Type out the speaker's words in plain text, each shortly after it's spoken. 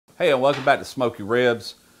Hey, and welcome back to Smoky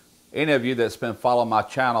Ribs. Any of you that's been following my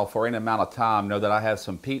channel for any amount of time know that I have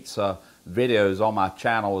some pizza videos on my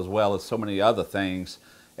channel as well as so many other things.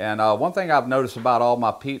 And one thing I've noticed about all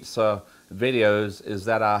my pizza videos is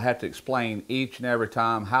that I have to explain each and every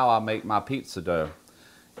time how I make my pizza dough.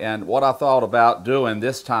 And what I thought about doing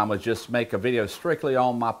this time was just make a video strictly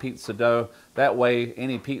on my pizza dough. That way,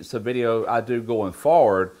 any pizza video I do going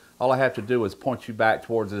forward, all I have to do is point you back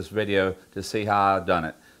towards this video to see how I've done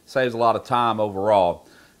it. Saves a lot of time overall.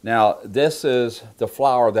 Now, this is the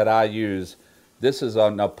flour that I use. This is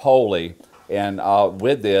a Napoli, and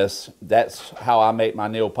with this, that's how I make my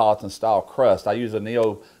Neapolitan style crust. I use a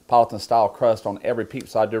Neapolitan style crust on every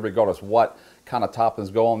pizza I do, regardless what kind of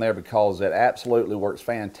toppings go on there, because it absolutely works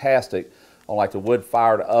fantastic on like the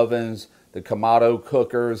wood-fired ovens, the Kamado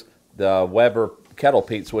cookers, the Weber kettle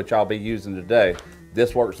pizza, which I'll be using today.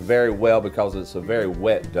 This works very well because it's a very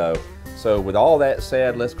wet dough. So with all that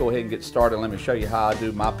said, let's go ahead and get started. Let me show you how I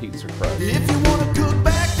do my pizza crust. If you want to cook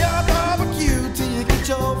backyard barbecue till you get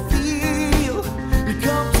your feel, you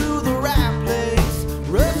come to the right place.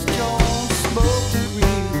 Russ Jones Smoky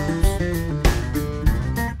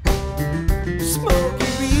Ribs.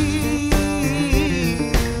 Smoky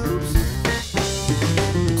Ribs.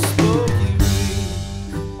 Smoky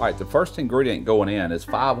Ribs. All right, the first ingredient going in is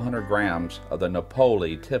 500 grams of the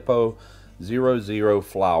Napoli Tipo 00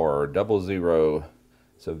 flour, 00.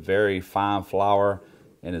 It's a very fine flour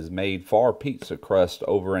and is made for pizza crust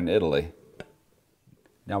over in Italy.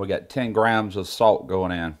 Now we got 10 grams of salt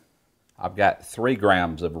going in. I've got 3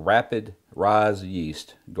 grams of rapid rise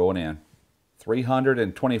yeast going in.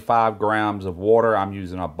 325 grams of water. I'm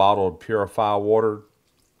using a bottled purified water.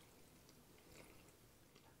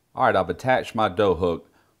 All right, I've attached my dough hook.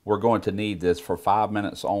 We're going to need this for 5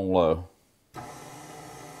 minutes on low.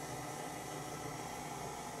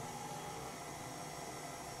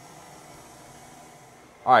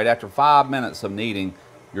 All right, after 5 minutes of kneading,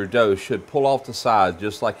 your dough should pull off the sides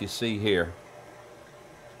just like you see here.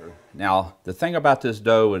 Now, the thing about this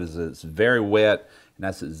dough is it's very wet, and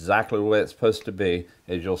that's exactly what it's supposed to be,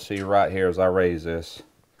 as you'll see right here as I raise this.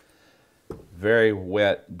 Very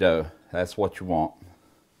wet dough. That's what you want.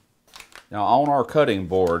 Now, on our cutting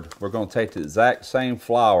board, we're going to take the exact same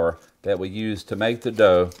flour that we used to make the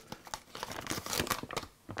dough.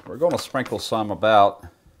 We're going to sprinkle some about,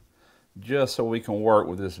 just so we can work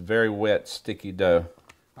with this very wet, sticky dough.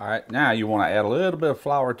 All right, now you want to add a little bit of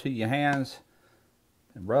flour to your hands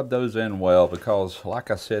and rub those in well, because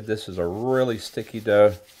like I said, this is a really sticky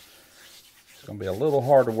dough. It's going to be a little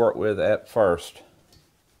hard to work with at first.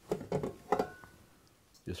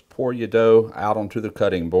 Just pour your dough out onto the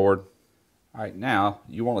cutting board. All right, now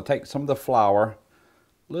you want to take some of the flour,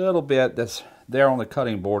 a little bit that's there on the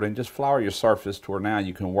cutting board, and just flour your surface to where now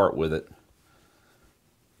you can work with it.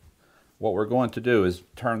 What we're going to do is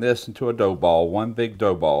turn this into a dough ball, one big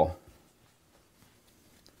dough ball.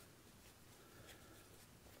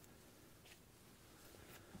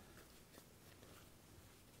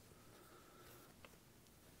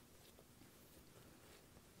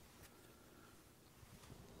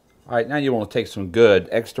 All right, now you want to take some good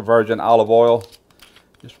extra virgin olive oil.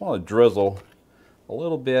 Just want to drizzle a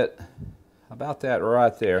little bit, about that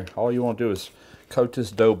right there. All you want to do is coat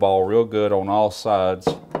this dough ball real good on all sides.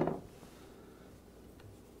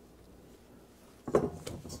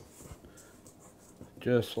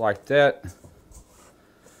 Just like that.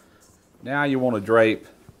 Now you want to drape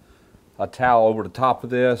a towel over the top of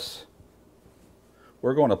this.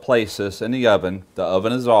 We're going to place this in the oven. The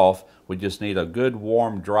oven is off. We just need a good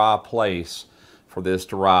warm dry place for this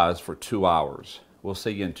to rise for 2 hours. We'll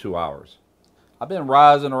see you in 2 hours. I've been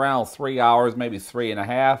rising around 3 hours, maybe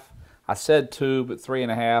 3.5. I said 2, but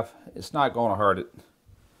 3.5. It's not going to hurt it.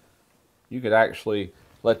 You could actually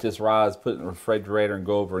let this rise, put it in the refrigerator, and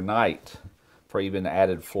go overnight for even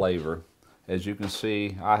added flavor. As you can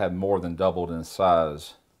see, I have more than doubled in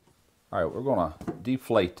size. All right, we're going to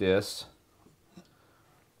deflate this.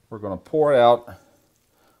 We're going to pour it out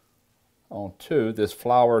onto this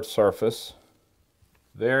floured surface.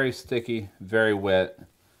 Very sticky, very wet.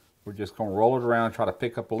 We're just going to roll it around, try to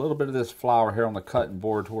pick up a little bit of this flour here on the cutting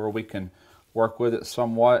board to where we can work with it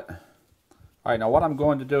somewhat. All right, now what I'm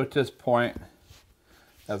going to do at this point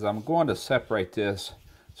is I'm going to separate this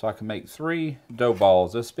so I can make 3 dough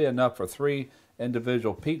balls. This will be enough for 3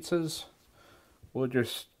 individual pizzas. We're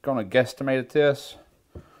just going to guesstimate at this.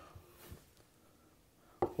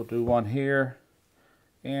 We'll do one here,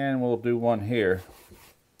 and we'll do one here.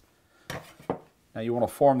 Now you want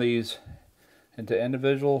to form these into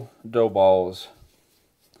individual dough balls.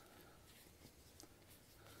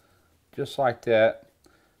 Just like that.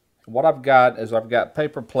 What I've got is I've got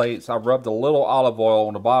paper plates. I've rubbed a little olive oil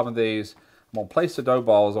on the bottom of these. I'm going to place the dough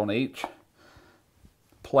balls on each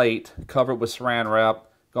plate, cover it with saran wrap.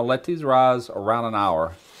 Going to let these rise around an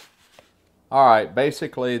hour. Alright,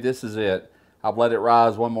 basically this is it. I've let it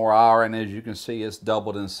rise one more hour, and as you can see, it's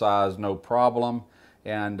doubled in size, no problem.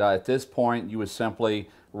 And at this point, you would simply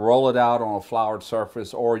roll it out on a floured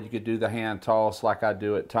surface, or you could do the hand toss like I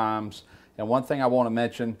do at times. And one thing I want to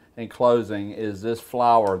mention in closing is this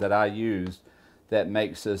flour that I used that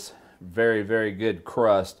makes this very, very good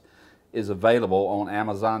crust is available on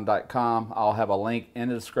Amazon.com. I'll have a link in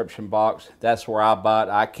the description box. That's where I buy it.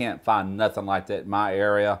 I can't find nothing like that in my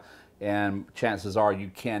area, and chances are you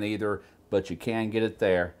can't either, but you can get it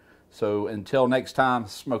there. So until next time,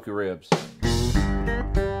 Smoky Ribs.